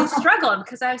 But I struggled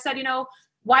because I said,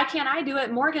 why can't I do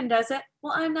it? Morgan does it.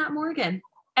 Well, I'm not Morgan.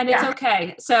 And it's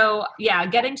okay. So yeah,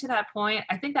 getting to that point,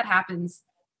 I think that happens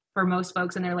for most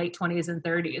folks in their late 20s and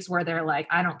 30s where they're like,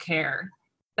 I don't care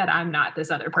that I'm not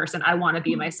this other person. I want to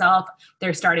be myself.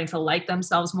 They're starting to like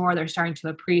themselves more. They're starting to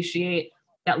appreciate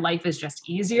that life is just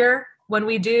easier when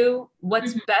we do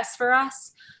what's best for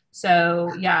us. So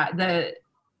yeah, the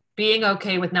being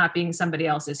okay with not being somebody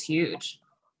else is huge.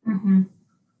 Mm-hmm.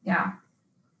 Yeah.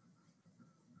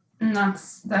 And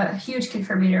that's the huge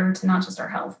contributor to not just our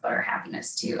health, but our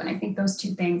happiness too. And I think those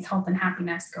two things, health and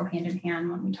happiness, go hand in hand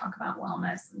when we talk about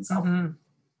wellness and self.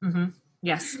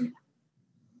 Yes.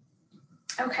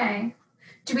 Okay.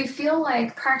 Do we feel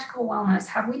like practical wellness,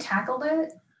 have we tackled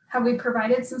it? Have we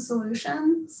provided some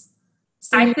solutions?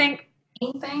 I think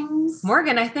things?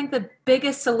 Morgan, I think the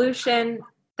biggest solution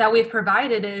that we've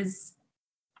provided is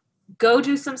go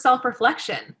do some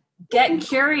self-reflection, get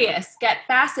curious, get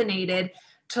fascinated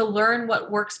to learn what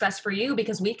works best for you,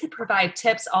 because we could provide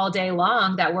tips all day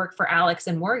long that work for Alex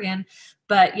and Morgan.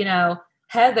 But,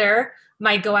 Heather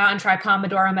might go out and try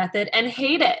Pomodoro method and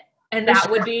hate it. And that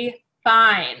would be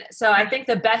fine. So I think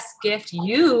the best gift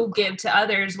you give to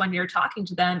others when you're talking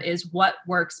to them is what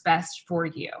works best for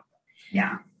you.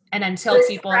 Yeah. And until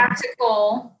it's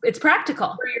practical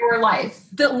for your life.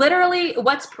 Literally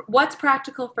what's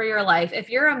practical for your life. If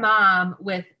you're a mom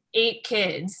with 8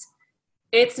 kids,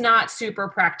 it's not super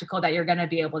practical that you're going to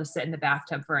be able to sit in the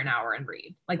bathtub for an hour and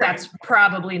read. Like that's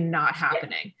probably not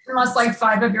happening. Unless like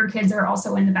 5 of your kids are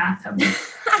also in the bathtub.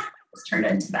 It's turned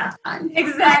into bath time.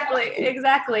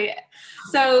 Exactly.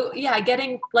 So yeah,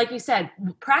 getting, like you said,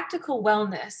 practical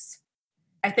wellness.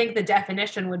 I think the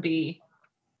definition would be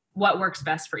what works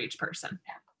best for each person.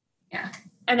 Yeah.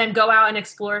 And then go out and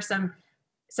explore some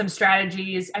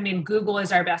strategies. I mean, Google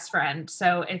is our best friend.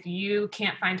 So if you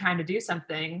can't find time to do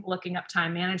something, looking up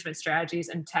time management strategies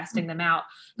and testing them out,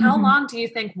 how long do you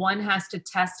think one has to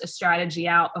test a strategy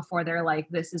out before they're like,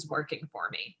 this is working for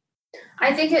me?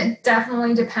 I think it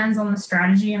definitely depends on the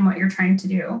strategy and what you're trying to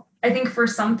do. I think for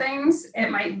some things, it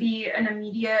might be an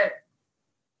immediate,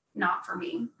 not for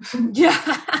me.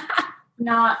 Yeah.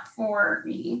 Not for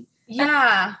me.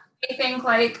 Yeah. I think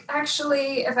like,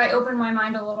 actually, if I open my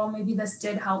mind a little, maybe this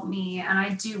did help me. And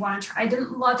I do want to try. I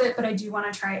didn't love it, but I do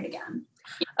want to try it again.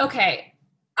 Okay.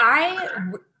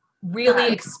 I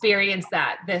really experienced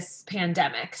that this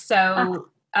pandemic. So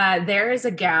there is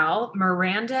a gal,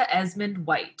 Miranda Esmond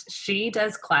White. She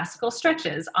does classical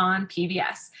stretches on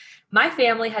PBS. My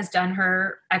family has done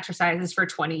her exercises for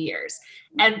 20 years.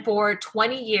 And for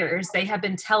 20 years, they have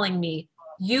been telling me,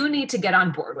 you need to get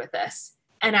on board with this.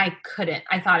 And I couldn't.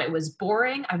 I thought it was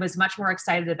boring. I was much more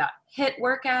excited about HIIT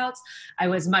workouts. I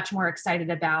was much more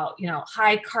excited about,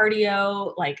 high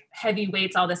cardio, like heavy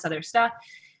weights, all this other stuff.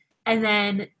 And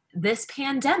then this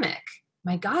pandemic,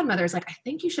 my godmother's like, I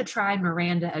think you should try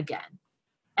Miranda again.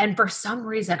 And for some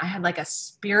reason, I had like a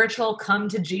spiritual come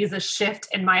to Jesus shift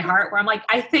in my heart where I'm like,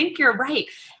 I think you're right.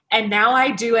 And now I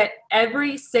do it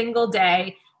every single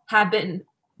day, have been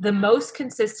the most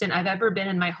consistent I've ever been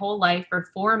in my whole life for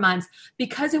 4 months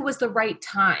because it was the right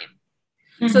time.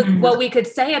 So what we could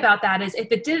say about that is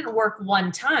if it didn't work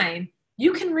one time,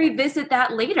 you can revisit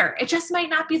that later. It just might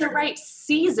not be the right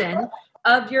season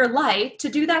of your life to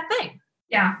do that thing.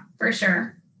 Yeah, for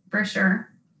sure. For sure.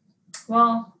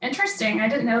 Well, interesting. I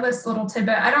didn't know this little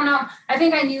tidbit. I don't know. I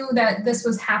think I knew that this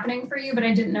was happening for you, but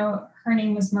I didn't know her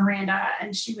name was Miranda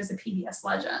and she was a PBS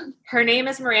legend. Her name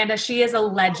is Miranda. She is a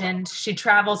legend. She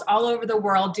travels all over the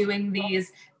world doing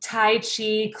these Tai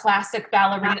Chi classic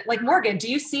ballerina. Like, Morgan, do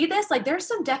you see this? Like, there's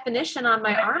some definition on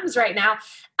my arms right now.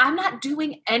 I'm not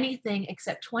doing anything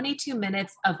except 22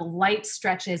 minutes of light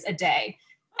stretches a day.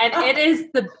 And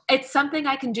it's something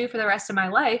I can do for the rest of my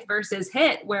life versus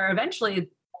HIIT, where eventually,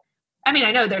 I mean,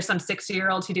 I know there's some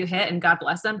 60-year-olds who do HIIT and God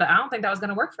bless them, but I don't think that was going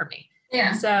to work for me.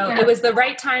 Yeah. So it was the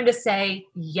right time to say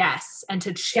yes and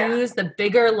to choose the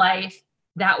bigger life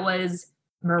that was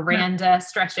Miranda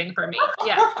stretching for me.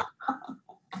 Yeah.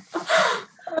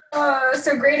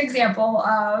 So great example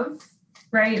of,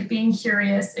 being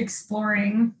curious,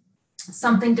 exploring.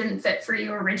 Something didn't fit for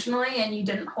you originally and you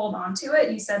didn't hold on to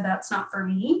it. You said, that's not for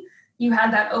me. You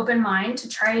had that open mind to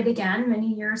try it again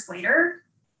many years later.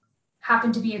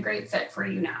 Happened to be a great fit for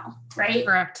you now, right?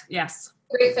 Correct. Yes.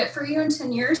 Great fit for you in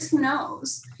 10 years. Who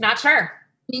knows? Not sure.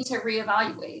 You need to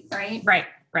reevaluate, right?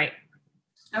 Right.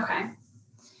 Okay.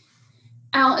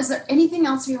 Al, is there anything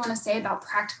else you want to say about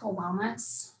practical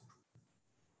wellness?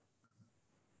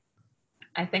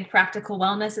 I think practical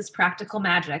wellness is practical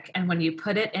magic. And when you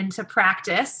put it into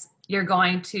practice, you're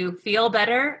going to feel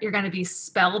better. You're going to be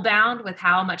spellbound with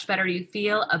how much better you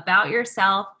feel about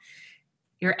yourself,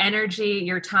 your energy,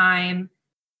 your time,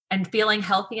 and feeling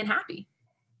healthy and happy.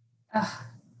 Oh,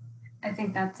 I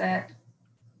think that's it.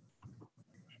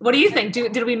 What do you think?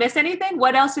 Did we miss anything?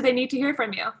 What else do they need to hear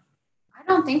from you? I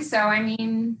don't think so. I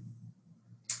mean,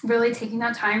 really taking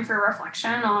that time for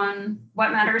reflection on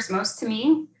what matters most to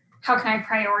me. How can I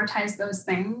prioritize those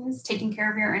things? Taking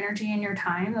care of your energy and your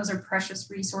time. Those are precious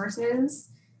resources.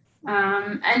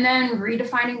 And then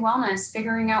redefining wellness,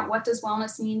 figuring out what does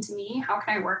wellness mean to me? How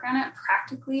can I work on it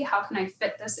practically? How can I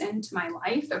fit this into my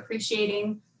life?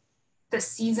 Appreciating the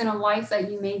season of life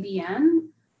that you may be in.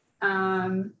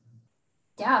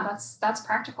 That's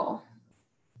practical.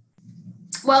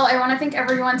 Well, I want to thank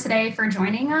everyone today for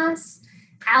joining us.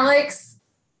 Alex,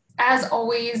 as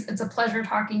always, it's a pleasure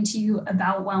talking to you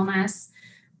about wellness.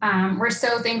 We're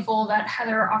so thankful that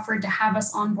Heather offered to have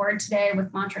us on board today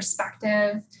with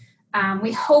Montrospective.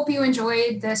 We hope you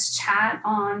enjoyed this chat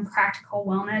on practical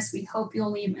wellness. We hope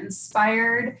you'll leave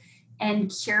inspired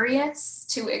and curious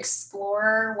to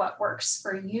explore what works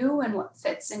for you and what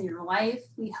fits in your life.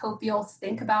 We hope you'll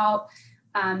think about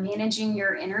managing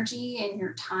your energy and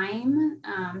your time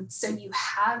so you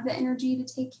have the energy to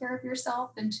take care of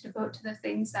yourself and to devote to the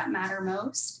things that matter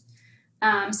most.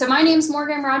 So my name's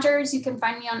Morgan Rogers. You can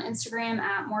find me on Instagram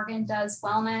at Morgan Does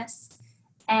Wellness.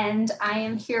 And I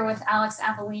am here with Alex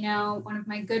Avellino, one of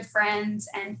my good friends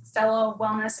and fellow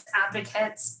wellness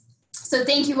advocates. So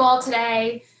thank you all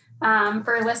today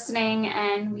for listening,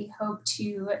 and we hope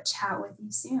to chat with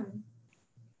you soon.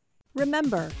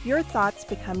 Remember, your thoughts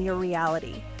become your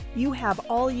reality. You have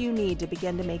all you need to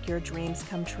begin to make your dreams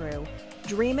come true.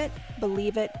 Dream it,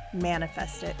 believe it,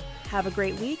 manifest it. Have a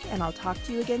great week, and I'll talk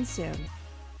to you again soon.